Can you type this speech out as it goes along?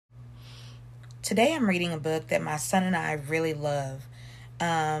Today I'm reading a book that my son and I really love.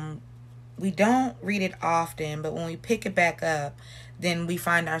 We don't read it often, but when we pick it back up, then we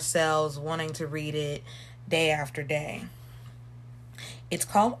find ourselves wanting to read it day after day. It's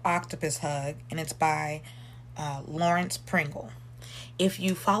called Octopus Hug, and it's by Laurence Pringle. If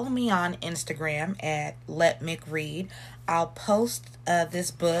you follow me on Instagram at LetMcRead, I'll post this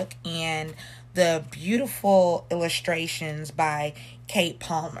book and the beautiful illustrations by Kate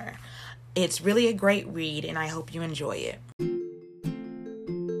Palmer. It's really a great read, and I hope you enjoy it.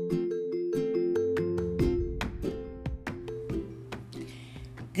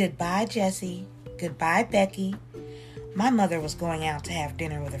 Goodbye, Jesse. Goodbye, Becky. My mother was going out to have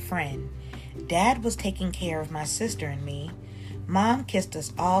dinner with a friend. Dad was taking care of my sister and me. Mom kissed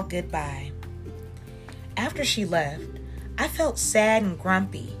us all goodbye. After she left, I felt sad and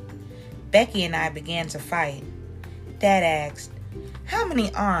grumpy. Becky and I began to fight. Dad asked, "How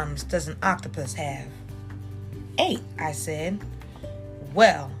many arms does an octopus have?" 8, I said.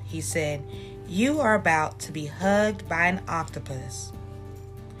 "Well," he said, "you are about to be hugged by an octopus."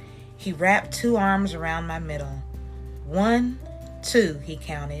 He wrapped 2 arms around my middle. 1, 2, he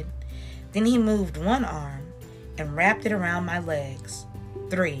counted. Then he moved 1 arm and wrapped it around my legs.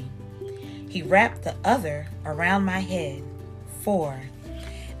 3. He wrapped the other around my head. 4.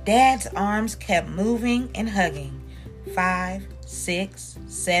 Dad's arms kept moving and hugging. 5, 6,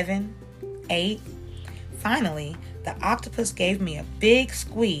 7, 8. Finally, the octopus gave me a big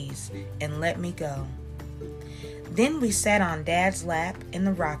squeeze and let me go. Then we sat on Dad's lap in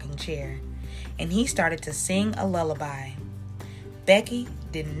the rocking chair, and he started to sing a lullaby. Becky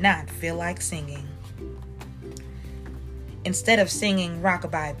did not feel like singing. Instead of singing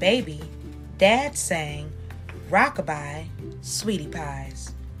Rockabye Baby, Dad sang Rockabye Sweetie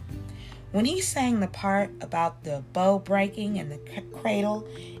Pies. When he sang the part about the bow breaking and the cradle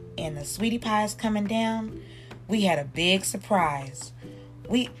and the sweetie pies coming down, we had a big surprise.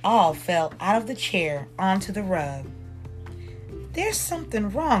 We all fell out of the chair onto the rug. "There's something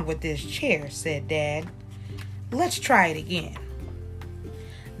wrong with this chair," said Dad. "Let's try it again."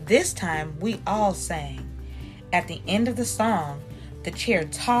 This time we all sang. At the end of the song, the chair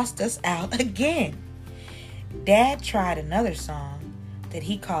tossed us out again. Dad tried another song that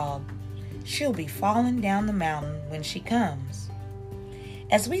he called "She'll Be Falling Down the Mountain When She Comes."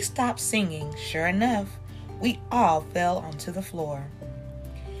 As we stopped singing, sure enough, we all fell onto the floor.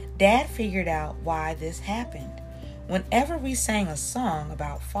 Dad figured out why this happened. Whenever we sang a song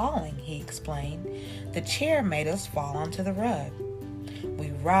about falling, he explained, the chair made us fall onto the rug. We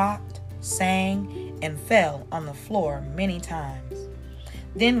rocked, sang, and fell on the floor many times.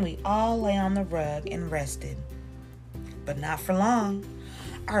 Then we all lay on the rug and rested. But not for long.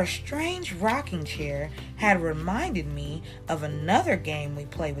 Our strange rocking chair had reminded me of another game we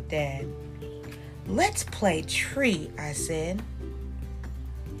played with Dad. "Let's play tree," I said.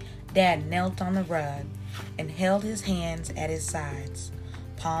 Dad knelt on the rug and held his hands at his sides,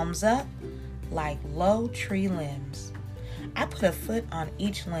 palms up like low tree limbs. I put a foot on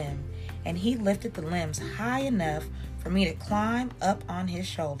each limb, and he lifted the limbs high enough for me to climb up on his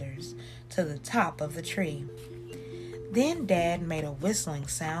shoulders to the top of the tree. Then Dad made a whistling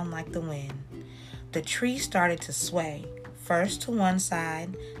sound like the wind. The tree started to sway, first to one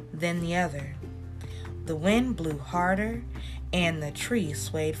side, then the other. The wind blew harder, and the tree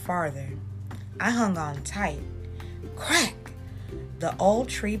swayed farther. I hung on tight. Crack! The old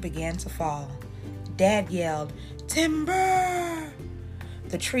tree began to fall. Dad yelled, "Timber!"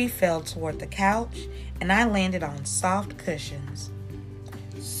 The tree fell toward the couch, and I landed on soft cushions.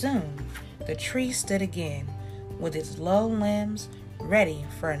 Soon, the tree stood again, with its low limbs ready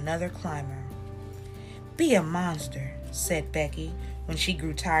for another climber. "Be a monster," said Becky when she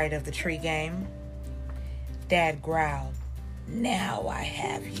grew tired of the tree game. Dad growled. "Now I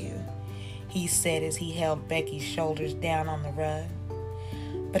have you," he said as he held Becky's shoulders down on the rug.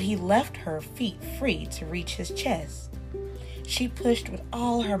 But he left her feet free to reach his chest. She pushed with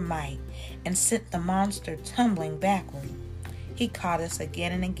all her might and sent the monster tumbling backward. He caught us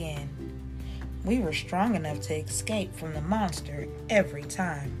again and again. We were strong enough to escape from the monster every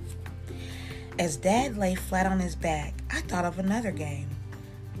time. As Dad lay flat on his back, I thought of another game.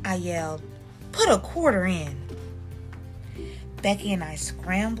 I yelled, "Put a quarter in." Becky and I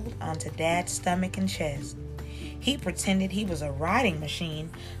scrambled onto Dad's stomach and chest. He pretended he was a riding machine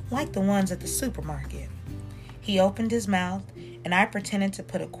like the ones at the supermarket. He opened his mouth, and I pretended to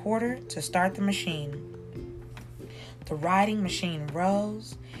put a quarter to start the machine. The riding machine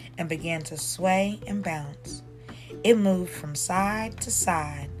rose and began to sway and bounce. It moved from side to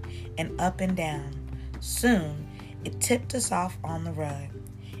side and up and down. Soon, it tipped us off on the rug.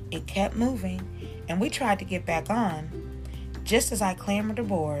 It kept moving, and we tried to get back on. Just as I clambered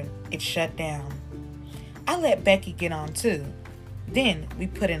aboard, it shut down. I let Becky get on too. Then we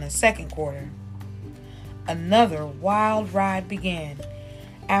put in a second quarter. Another wild ride began.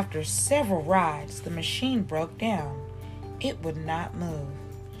 After several rides, the machine broke down. It would not move.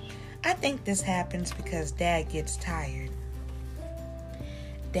 I think this happens because Dad gets tired.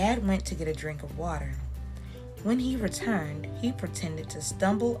 Dad went to get a drink of water. When he returned, he pretended to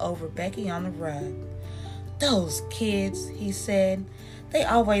stumble over Becky on the rug. "Those kids," he said, "they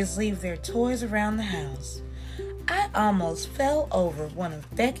always leave their toys around the house." I almost fell over one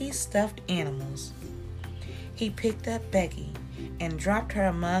of Becky's stuffed animals. He picked up Becky and dropped her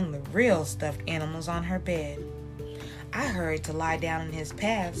among the real stuffed animals on her bed. I hurried to lie down in his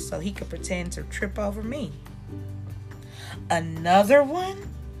path so he could pretend to trip over me. "Another one?"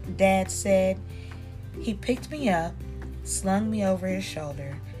 Dad said. He picked me up, slung me over his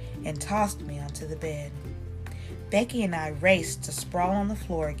shoulder, and tossed me onto the bed. Becky and I raced to sprawl on the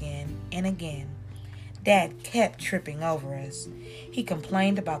floor again and again. Dad kept tripping over us. He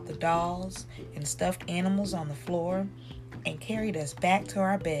complained about the dolls and stuffed animals on the floor and carried us back to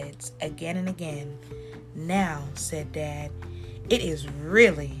our beds again and again. "Now," said Dad, "it is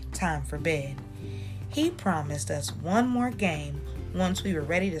really time for bed." He promised us one more game once we were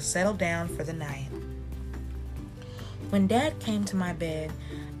ready to settle down for the night. When Dad came to my bed,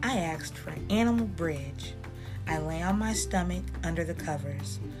 I asked for animal bridge. I lay on my stomach under the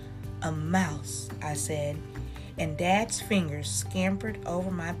covers. "A mouse," I said, and Dad's fingers scampered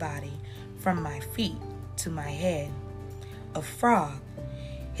over my body from my feet to my head. "A frog."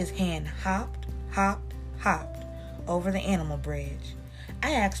 His hand hopped, hopped, hopped over the animal bridge.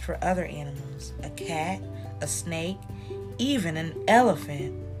 I asked for other animals, a cat, a snake, even an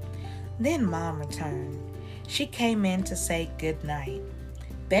elephant. Then Mom returned. She came in to say good night.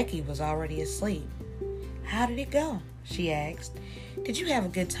 Becky was already asleep. "How did it go?" she asked. "Did you have a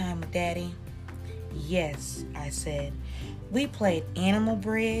good time with Daddy?" "Yes," I said. "We played animal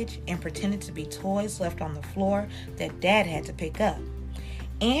bridge and pretended to be toys left on the floor that Dad had to pick up.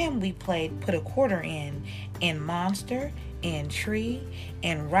 And we played put a quarter in, and monster, and tree,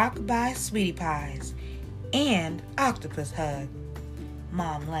 and rockabye sweetie pies, and octopus hug."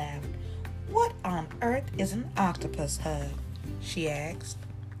 Mom laughed. "What on earth is an octopus hug?" she asked.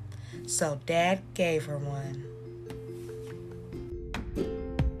 So Dad gave her one.